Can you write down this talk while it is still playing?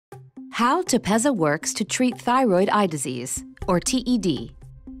How TEPEZZA works to treat thyroid eye disease, or TED.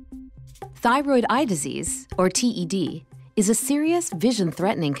 Thyroid eye disease, or TED, is a serious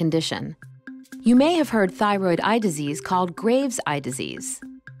vision-threatening condition. You may have heard thyroid eye disease called Graves' eye disease.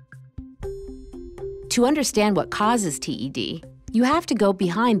 To understand what causes TED, you have to go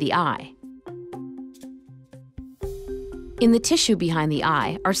behind the eye. In the tissue behind the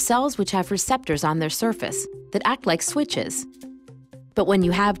eye are cells which have receptors on their surface that act like switches. But when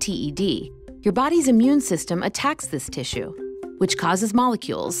you have TED, your body's immune system attacks this tissue, which causes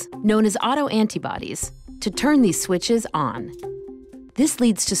molecules, known as autoantibodies, to turn these switches on. This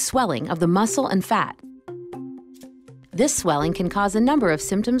leads to swelling of the muscle and fat. This swelling can cause a number of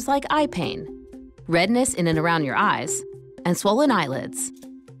symptoms like eye pain, redness in and around your eyes, and swollen eyelids.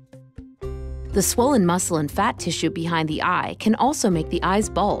 The swollen muscle and fat tissue behind the eye can also make the eyes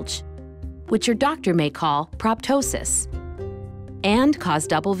bulge, which your doctor may call proptosis, and cause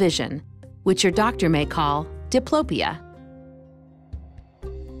double vision, which your doctor may call diplopia.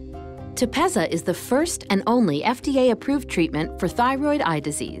 TEPEZZA is the first and only FDA-approved treatment for thyroid eye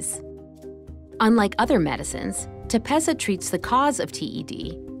disease. Unlike other medicines, TEPEZZA treats the cause of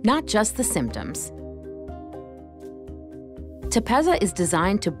TED, not just the symptoms. TEPEZZA is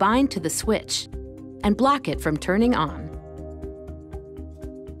designed to bind to the switch and block it from turning on.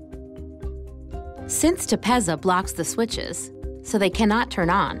 Since TEPEZZA blocks the switches, so they cannot turn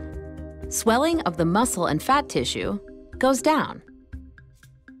on, swelling of the muscle and fat tissue goes down.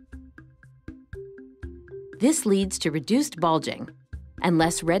 This leads to reduced bulging and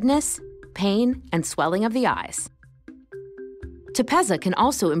less redness, pain, and swelling of the eyes. TEPEZZA can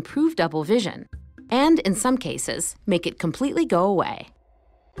also improve double vision and, in some cases, make it completely go away.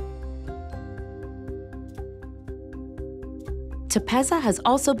 TEPEZZA has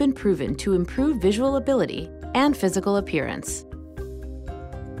also been proven to improve visual ability and physical appearance.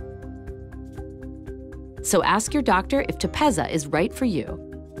 So ask your doctor if TEPEZZA is right for you.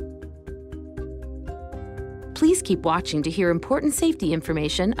 Please keep watching to hear important safety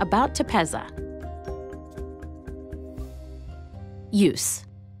information about TEPEZZA. Use.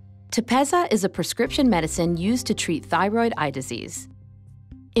 TEPEZZA is a prescription medicine used to treat thyroid eye disease.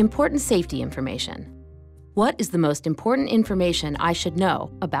 Important safety information. What is the most important information I should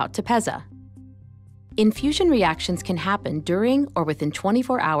know about TEPEZZA? Infusion reactions can happen during or within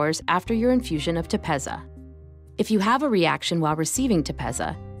 24 hours after your infusion of TEPEZZA. If you have a reaction while receiving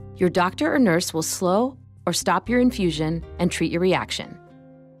TEPEZZA, your doctor or nurse will slow or stop your infusion and treat your reaction.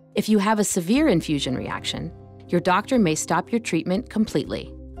 If you have a severe infusion reaction, your doctor may stop your treatment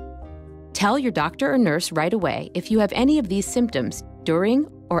completely. Tell your doctor or nurse right away if you have any of these symptoms during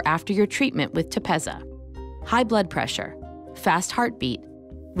or after your treatment with TEPEZZA: high blood pressure, fast heartbeat,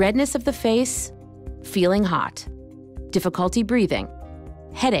 redness of the face, feeling hot, difficulty breathing,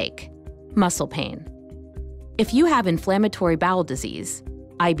 headache, muscle pain. If you have inflammatory bowel disease,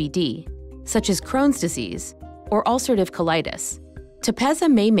 IBD, such as Crohn's disease or ulcerative colitis, TEPEZZA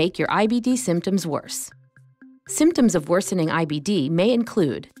may make your IBD symptoms worse. Symptoms of worsening IBD may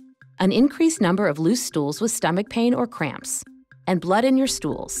include an increased number of loose stools with stomach pain or cramps, and blood in your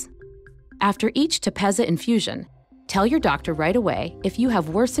stools. After each TEPEZZA infusion, tell your doctor right away if you have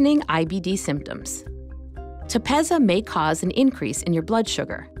worsening IBD symptoms. TEPEZZA may cause an increase in your blood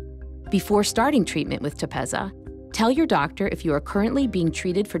sugar. Before starting treatment with TEPEZZA, tell your doctor if you are currently being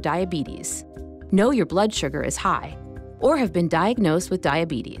treated for diabetes, know your blood sugar is high, or have been diagnosed with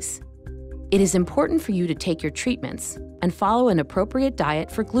diabetes. It is important for you to take your treatments and follow an appropriate diet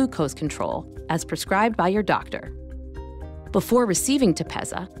for glucose control as prescribed by your doctor. Before receiving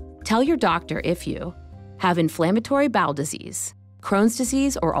TEPEZZA, tell your doctor if you have inflammatory bowel disease, Crohn's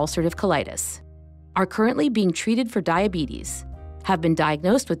disease or ulcerative colitis, are currently being treated for diabetes, have been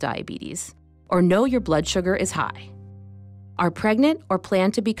diagnosed with diabetes, or know your blood sugar is high, are pregnant or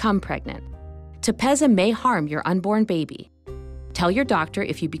plan to become pregnant. TEPEZZA may harm your unborn baby. Tell your doctor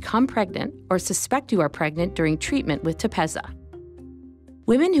if you become pregnant or suspect you are pregnant during treatment with TEPEZZA.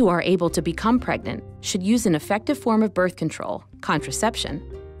 Women who are able to become pregnant should use an effective form of birth control, contraception,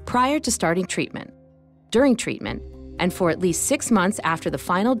 prior to starting treatment, during treatment, and for at least 6 months after the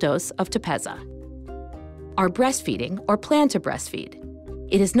final dose of TEPEZZA. Are breastfeeding or plan to breastfeed.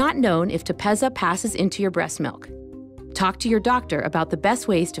 It is not known if TEPEZZA passes into your breast milk. Talk to your doctor about the best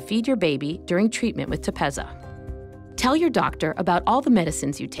ways to feed your baby during treatment with TEPEZZA. Tell your doctor about all the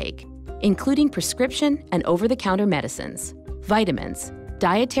medicines you take, including prescription and over-the-counter medicines, vitamins,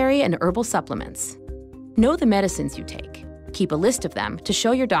 dietary and herbal supplements. Know the medicines you take. Keep a list of them to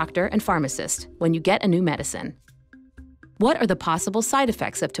show your doctor and pharmacist when you get a new medicine. What are the possible side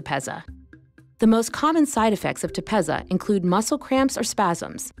effects of TEPEZZA? The most common side effects of TEPEZZA include muscle cramps or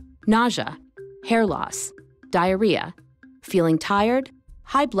spasms, nausea, hair loss, diarrhea, feeling tired,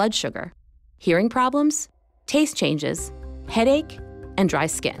 high blood sugar, hearing problems, taste changes, headache, and dry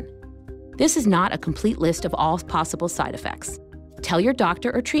skin. This is not a complete list of all possible side effects. Tell your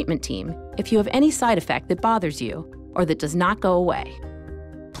doctor or treatment team if you have any side effect that bothers you or that does not go away.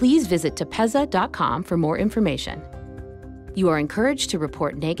 Please visit TEPEZZA.com for more information. You are encouraged to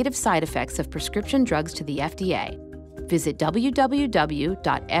report negative side effects of prescription drugs to the FDA. Visit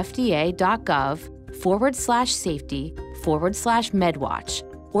www.fda.gov/safety/MedWatch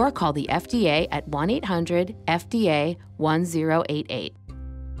or call the FDA at 1-800-FDA-1088.